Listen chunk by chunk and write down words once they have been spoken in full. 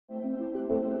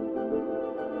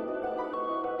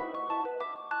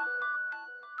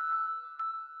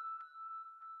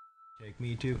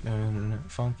Me too.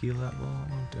 Funky level.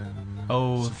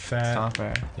 Oh, fat.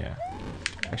 Stomper. Yeah.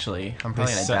 Actually, I'm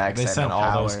probably gonna die. They 'Cause I sent have no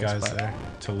all those powers, guys but... there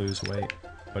to lose weight,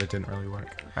 but it didn't really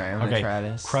work. Alright, I'm gonna try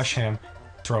this. Crush him.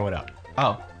 Throw it up.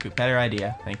 Oh, good, better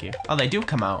idea. Thank you. Oh, they do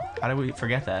come out. How did we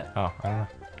forget that? Oh, I don't know.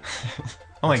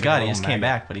 Oh my It's god, a he just little came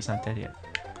maggot. back, but he's not dead yet.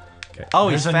 Okay. Oh,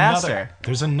 he's faster.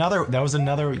 There's another. That was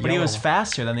another. But he was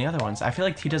faster than the other ones. I feel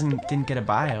like he didn't get a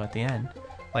bio at the end.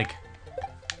 Like,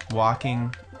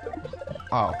 walking.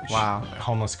 Oh, wow.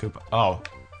 Homeless Koopa. Oh.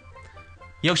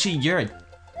 Yoshi, you're a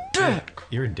dick.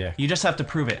 You're a dick. You just have to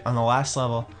prove it on the last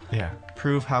level. Yeah.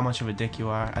 Prove how much of a dick you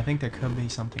are. I think there could be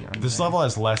something on This there. level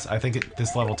has less. I think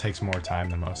this level takes more time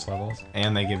than most levels,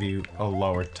 and they give you a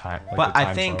lower time. Like But the I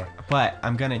time's think. lower. But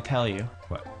I'm gonna tell you.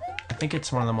 What? I think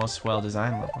it's one of the most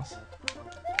well-designed levels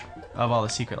of all the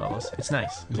secret levels. It's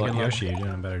nice. It's a good level. Yoshi, you're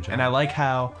doing a better job. And I like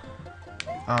how,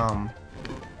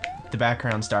 the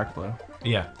background's dark blue.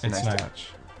 Yeah, It's a nice nice. touch.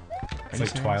 It's Are like you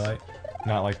serious? Twilight,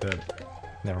 not like the.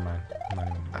 Never mind. I'm not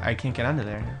even. I can't get under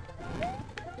there.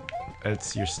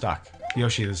 You're stuck.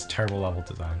 Yoshi, this is terrible level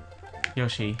design.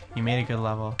 Yoshi, you made a good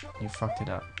level. You fucked it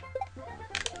up.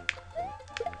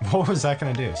 What was that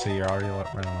gonna do? So you're already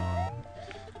running along.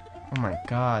 Oh my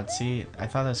god, see, I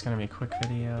thought that was gonna be a quick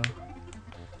video.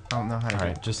 I don't know how to All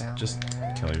right, get just down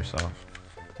there. kill yourself.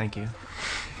 Thank you.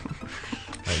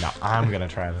 Right now, I'm gonna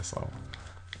try this level.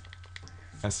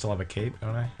 I still have a cape,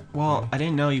 don't I? Well, I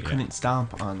didn't know you Yeah. couldn't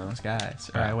stomp on those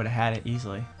guys, or Yeah. I would have had it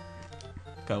easily.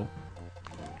 Go.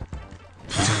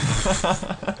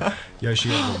 Yoshi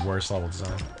has the worst level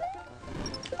design.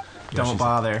 Don't Yoshi's-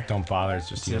 bother. Don't bother. It's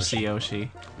just It's just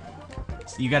Yoshi.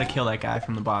 You gotta kill that guy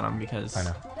from the bottom because I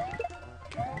know.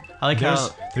 I like how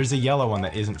There's a yellow one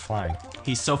that isn't flying.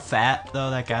 he's so fat though,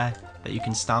 that guy, that you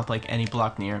can stomp like any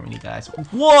block near him and he dies.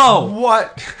 Whoa!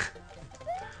 What?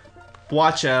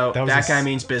 Watch out. That was That a guy s-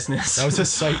 means business. That was a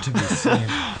sight to be seen.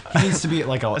 He needs to be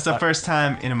like a. That's the first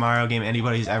time in a Mario game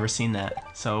anybody's ever seen that.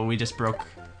 So we just broke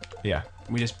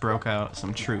out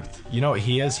some truth. You know what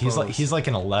he is? He's like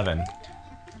an 11.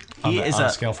 He is on a a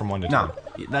scale from 1 to 10.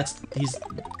 No,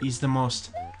 he's the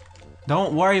most.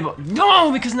 Don't worry about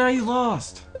because now you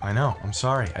lost. I know. I'm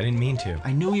sorry. I didn't mean to.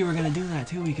 I knew you were gonna do that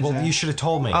too because Well, you should have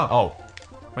told me. Oh.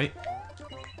 Wait.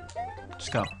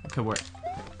 Just go. It could work.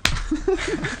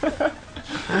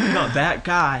 No, that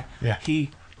guy. Yeah.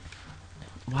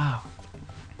 Wow.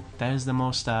 That is the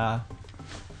most. I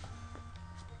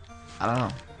don't know.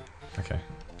 Okay.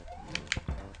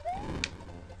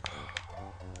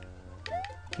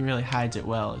 He really hides it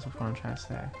well, is what I'm trying to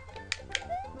say.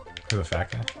 Who, the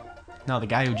fat guy? No, the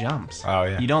guy who jumps. Oh,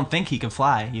 yeah. You don't think he could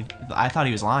fly. I thought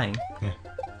he was lying. Yeah.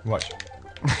 Watch.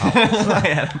 I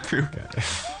had him prove.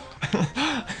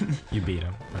 You beat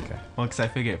him. Okay. Well, because I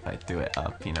figured if I threw it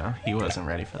up, he wasn't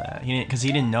ready for that. Because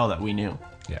he didn't know that we knew.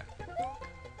 Yeah.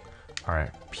 All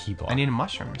right. P block. I need a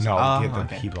mushroom. No, Oh, get the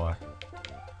okay. P block.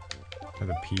 Or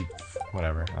the P,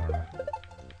 whatever. I don't know.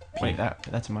 Wait,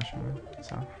 that's a mushroom.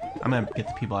 So I'm gonna get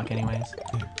the P block anyways.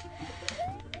 Yeah.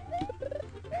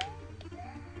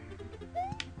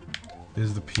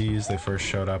 These are the P's. They first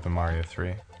showed up in Mario 3.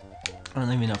 I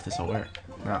don't even know if this will work.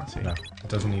 No, see, No, it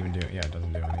doesn't even do. Yeah, it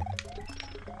doesn't do anything.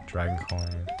 Dragon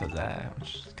coin. does that,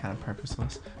 which is kind of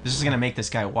purposeless. This is gonna make this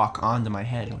guy walk onto my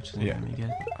head, which isn't gonna be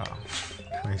good. Oh,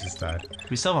 he just died.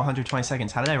 We still have 120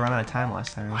 seconds. How did I run out of time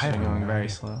last time? I It's have been no going very idea.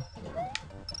 slow.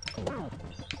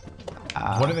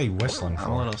 What are they whistling for?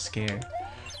 I'm a little scared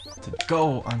to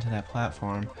go onto that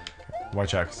platform.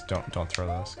 Watch out, 'cause don't throw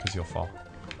those, because you'll fall.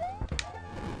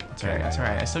 It's alright. It's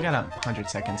alright. I still got 100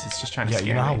 seconds. It's just trying to Yeah, scare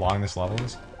you know how me. long this level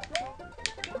is?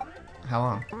 How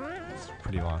long? It's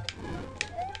pretty long.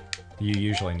 You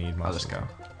usually need most I'll just of go. it.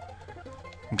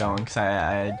 I'm going because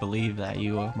I believe that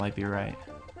you might be right.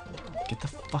 Get the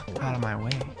fuck out of my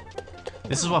way.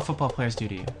 This is what football players do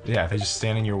to you. Yeah, they just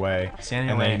stand in your way, Stand in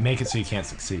your and way. they make it so you can't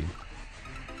succeed.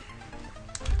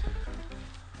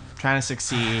 Trying to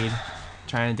succeed.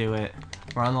 Trying to do it.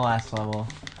 We're on the last level.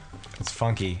 It's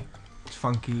funky. It's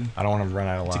funky. I don't want to run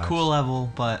out of It's lives. a cool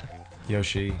level, but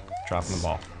Yoshi dropping the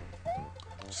ball.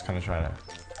 Just gonna try to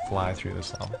fly through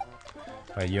this level.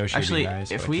 Yoshi actually, be nice,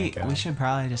 if but I we can't get him. should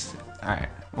probably just. All right,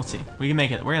 we'll see. We can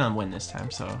make it. We're gonna win this time,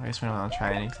 so I guess we don't want to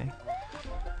try anything.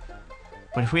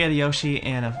 But if we had a Yoshi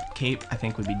and a cape, I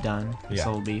think we'd be done. Yeah.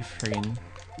 So we'll be friggin'.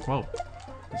 Whoa.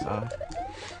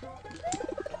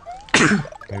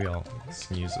 Maybe I'll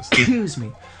use this. Excuse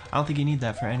me. I don't think you need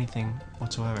that for anything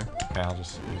whatsoever. Yeah, I'll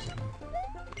just use it.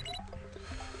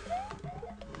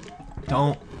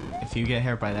 Don't. If you get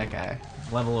hurt by that guy,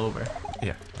 level over.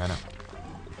 Yeah, I know.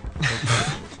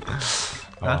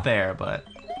 Not there, but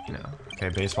you know. Okay,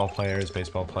 baseball players,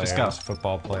 go.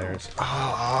 football players.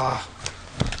 Oh,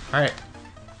 Alright.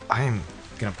 I am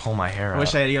gonna pull my hair I out.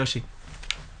 wish I had Yoshi.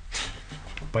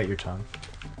 Bite your tongue.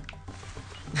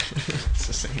 It's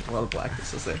the same. Well, the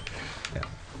blackness is there. Yeah.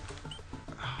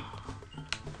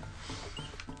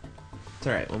 It's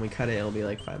alright. When we cut it, it'll be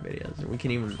like 5 videos. We can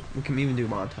even do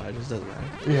montages. Doesn't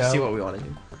matter. Yeah. See what we want to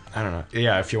do. I don't know.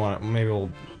 Yeah, if you want, maybe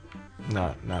we'll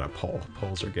not a poll.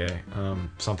 Polls are gay.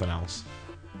 Something else.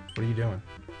 What are you doing?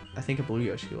 I think a blue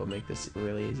Yoshi will make this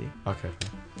really easy. Okay.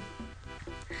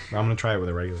 Fine. I'm gonna try it with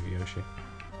a regular Yoshi.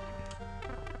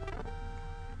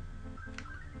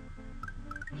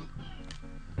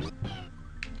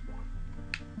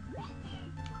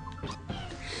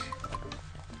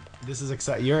 This is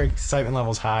your excitement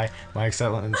level's high. My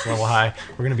excitement level high.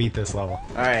 We're gonna beat this level.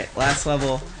 All right, last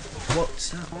level. Whoa,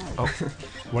 stop. Oh,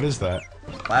 what is that?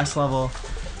 Last level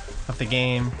of the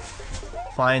game.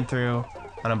 Flying through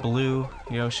on a blue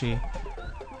Yoshi.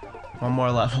 One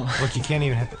more level. Look, you can't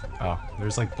even hit the... Oh,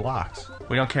 there's like blocks.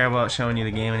 We don't care about showing you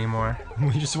the game anymore.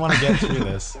 We just want to get through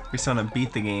this. We just want to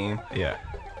beat the game. Yeah.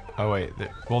 Oh, wait.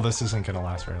 Well, this isn't gonna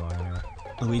last very long anyway.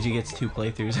 Luigi gets 2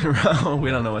 playthroughs in a row.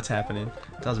 We don't know what's happening.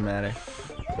 Doesn't matter.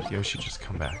 Yoshi, just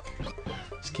come back.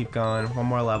 Just keep going. One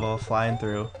more level. Flying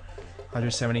through.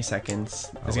 170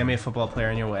 seconds. There's gonna be a football player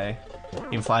in your way. You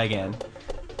can fly again.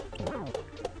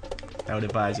 I would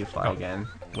advise you fly again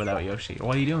without Yoshi.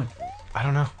 What are you doing? I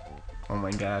don't know. Oh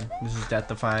my god. This is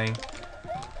death-defying.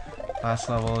 Last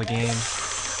level of the game.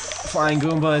 Flying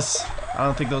Goombas. I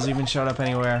don't think those even showed up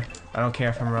anywhere. I don't care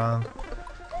if I'm wrong.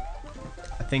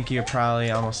 I think you're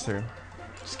probably almost through.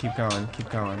 Just keep going, keep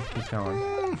going, keep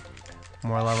going.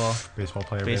 More level. Baseball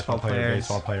player, Baseball baseball player, players.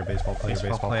 baseball player, baseball player,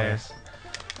 Baseball baseball player. players.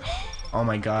 Oh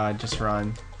my god, just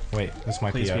run. Wait, this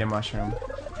might Please be be a a mushroom.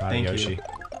 not Thank a Yoshi. you.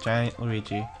 Giant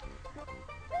Luigi.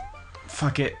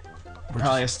 Fuck it. We're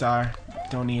Probably a star.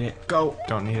 Don't need it. Go.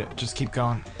 Don't need it. Just keep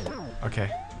going. Okay,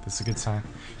 this is a good sign.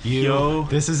 You. Yo.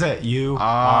 This is it. You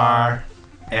are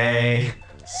a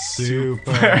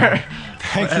super.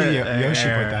 Thank you, Yoshi.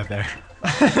 Put that there.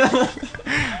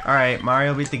 Alright,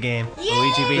 Mario beat the game.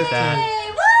 Luigi beat that.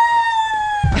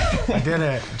 I did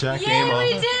it. Jack. Yay, Game we over.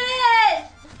 did it!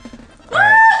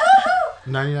 Alright.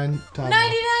 Woo! 99 times.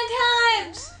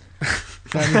 99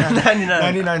 times! 99,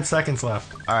 99 seconds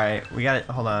left. Alright, we got it.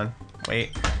 Hold on.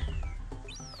 Wait.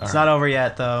 It's Alright. not over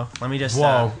yet, though. Let me just.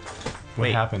 Whoa. What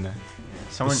wait. happened then?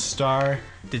 Someone. The star.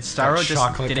 Did Starro got just.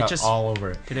 chocolate Did it got just. all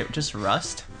over it. Did it just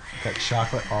rust? Got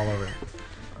chocolate all over it.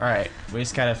 Alright, we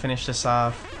just gotta finish this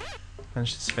off.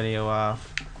 Finish this video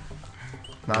off.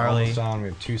 Gnarly. Almost on. We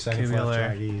have 2 seconds Tubular.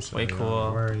 left, Jackie. So Way don't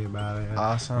cool. worry about it.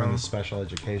 Awesome. We're in the special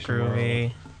education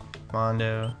Groovy.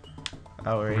 Mondo. world.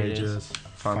 Outrageous. Outrageous.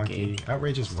 Funky.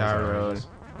 Outrageous. was Star Road. outrageous.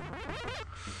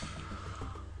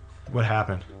 What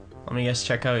happened? Let me guess,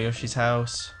 check out Yoshi's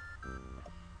house.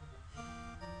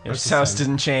 That's Yoshi's the house same.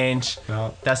 didn't change.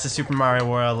 No. That's the Super Mario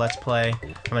World Let's Play.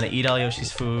 I'm gonna eat all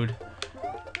Yoshi's food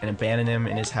and abandon him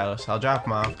in his house. I'll drop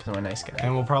him off because I'm a nice guy.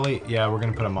 And we'll probably, yeah, we're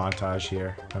gonna put a montage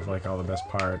here of like all the best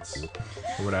parts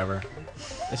or whatever.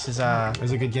 This is It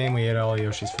was a good game. We ate all of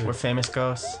Yoshi's food. we're famous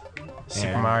ghosts. Super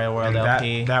And- Mario World and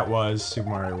LP. That was Super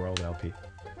Mario World LP.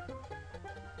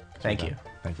 Thank you.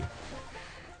 Thank you.